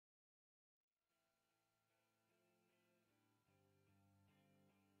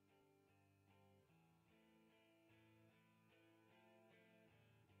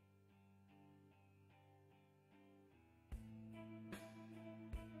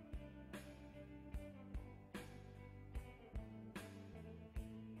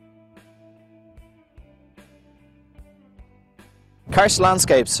Karst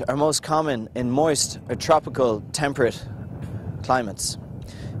landscapes are most common in moist or tropical temperate climates.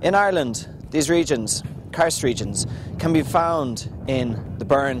 In Ireland, these regions, karst regions, can be found in the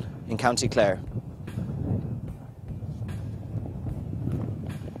Burren in County Clare.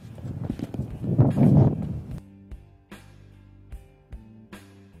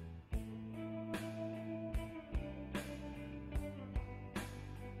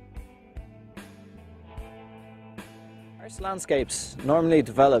 Karst landscapes normally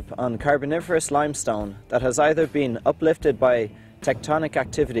develop on carboniferous limestone that has either been uplifted by tectonic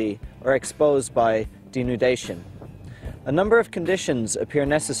activity or exposed by denudation. A number of conditions appear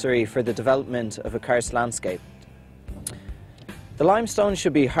necessary for the development of a karst landscape. The limestone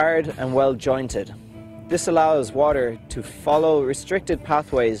should be hard and well jointed. This allows water to follow restricted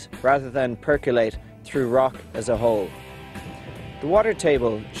pathways rather than percolate through rock as a whole. The water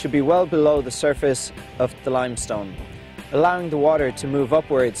table should be well below the surface of the limestone, allowing the water to move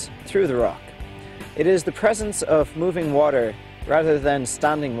upwards through the rock. It is the presence of moving water rather than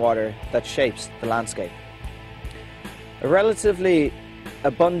standing water that shapes the landscape. A relatively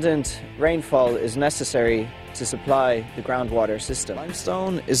abundant rainfall is necessary to supply the groundwater system.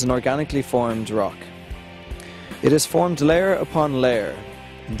 Limestone is an organically formed rock. It is formed layer upon layer,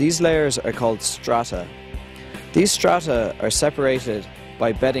 and these layers are called strata. These strata are separated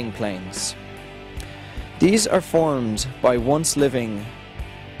by bedding planes. These are formed by once living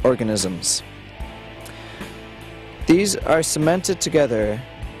organisms. These are cemented together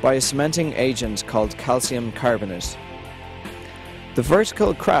by a cementing agent called calcium carbonate. The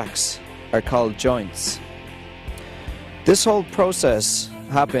vertical cracks are called joints. This whole process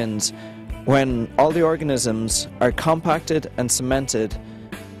happens when all the organisms are compacted and cemented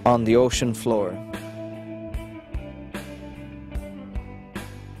on the ocean floor.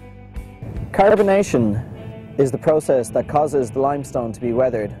 Carbonation is the process that causes the limestone to be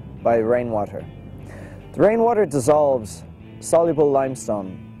weathered by rainwater. The rainwater dissolves soluble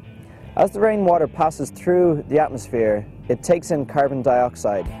limestone. As the rainwater passes through the atmosphere, it takes in carbon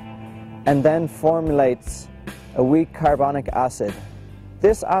dioxide and then formulates a weak carbonic acid.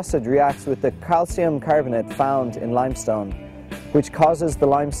 This acid reacts with the calcium carbonate found in limestone, which causes the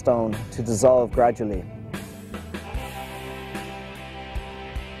limestone to dissolve gradually.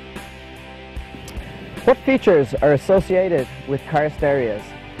 What features are associated with karst areas?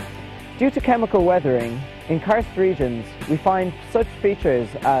 Due to chemical weathering, in karst regions we find such features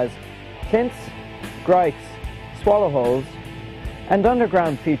as plinths, grikes, swallowholes, and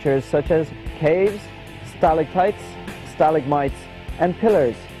underground features such as caves, stalactites, stalagmites, and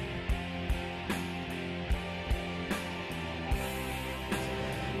pillars.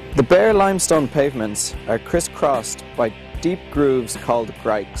 The bare limestone pavements are crisscrossed by deep grooves called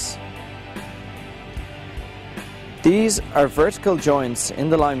grikes. These are vertical joints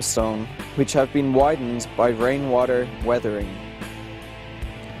in the limestone which have been widened by rainwater weathering.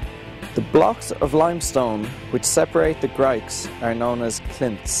 The blocks of limestone which separate the grikes are known as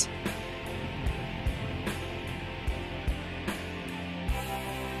plinths.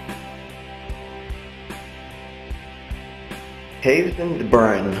 Caves in the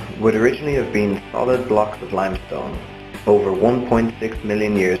Burren would originally have been solid blocks of limestone over 1.6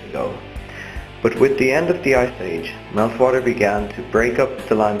 million years ago. But with the end of the Ice Age, meltwater began to break up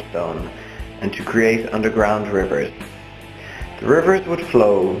the limestone and to create underground rivers. The rivers would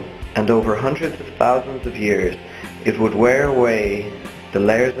flow, and over hundreds of thousands of years it would wear away the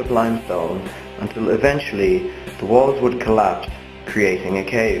layers of limestone until eventually the walls would collapse, creating a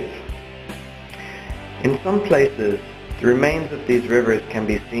cave. In some places, the remains of these rivers can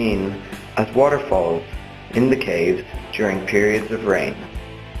be seen as waterfalls in the caves during periods of rain.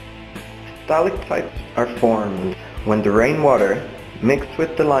 Stalactites are formed when the rainwater, mixed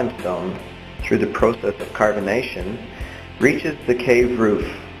with the limestone through the process of carbonation, reaches the cave roof.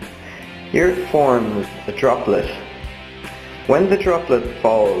 Here it forms a droplet. When the droplet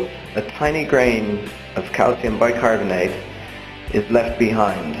falls, a tiny grain of calcium bicarbonate is left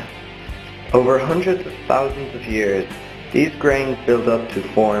behind. Over hundreds of thousands of years, these grains build up to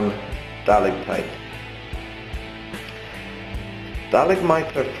form stalactites.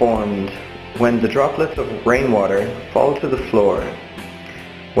 Stalagmites are formed when the droplets of rainwater fall to the floor.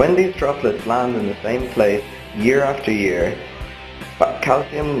 When these droplets land in the same place year after year,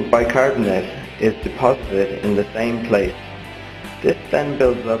 calcium bicarbonate is deposited in the same place. This then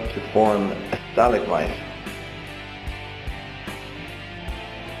builds up to form a stalagmite.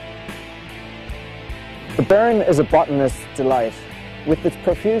 The Burren is a botanist's delight, with its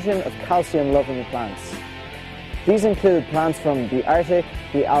profusion of calcium-loving plants. These include plants from the Arctic,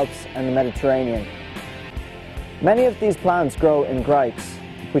 the Alps and the Mediterranean. Many of these plants grow in gripes,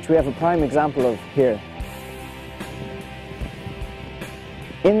 which we have a prime example of here.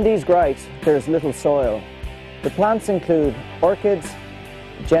 In these gripes, there is little soil. The plants include orchids,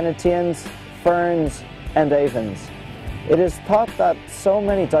 gentians, ferns, and avens. It is thought that so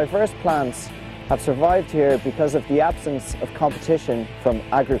many diverse plants have survived here because of the absence of competition from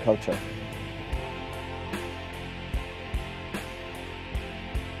agriculture.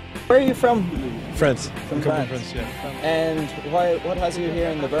 Where are you from? France. From France, yeah. And what has you here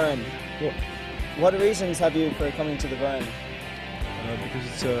in the Burren? What reasons have you for coming to the Burren? Because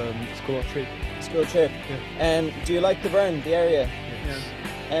it's a school trip. School trip. Yeah. And do you like the Burren, the area? Yes.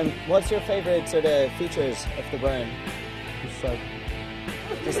 And what's your favourite sort of features of the Burren? This side.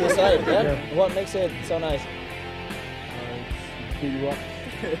 Just the side, yeah? Yeah. What makes it so nice? It's pretty rock.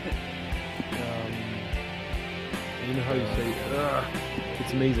 You know how you say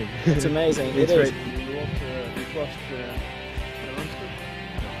it's amazing. It's amazing. It's it is. right. We crossed the landscape.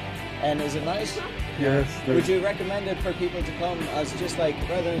 And is it nice? Yes. Would you recommend it for people to come as just like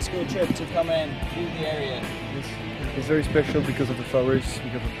rather than school trip to come in, view the area? It's very special because of the flowers,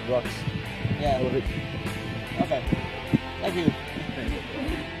 because of the rocks. Yeah. All of it. Okay.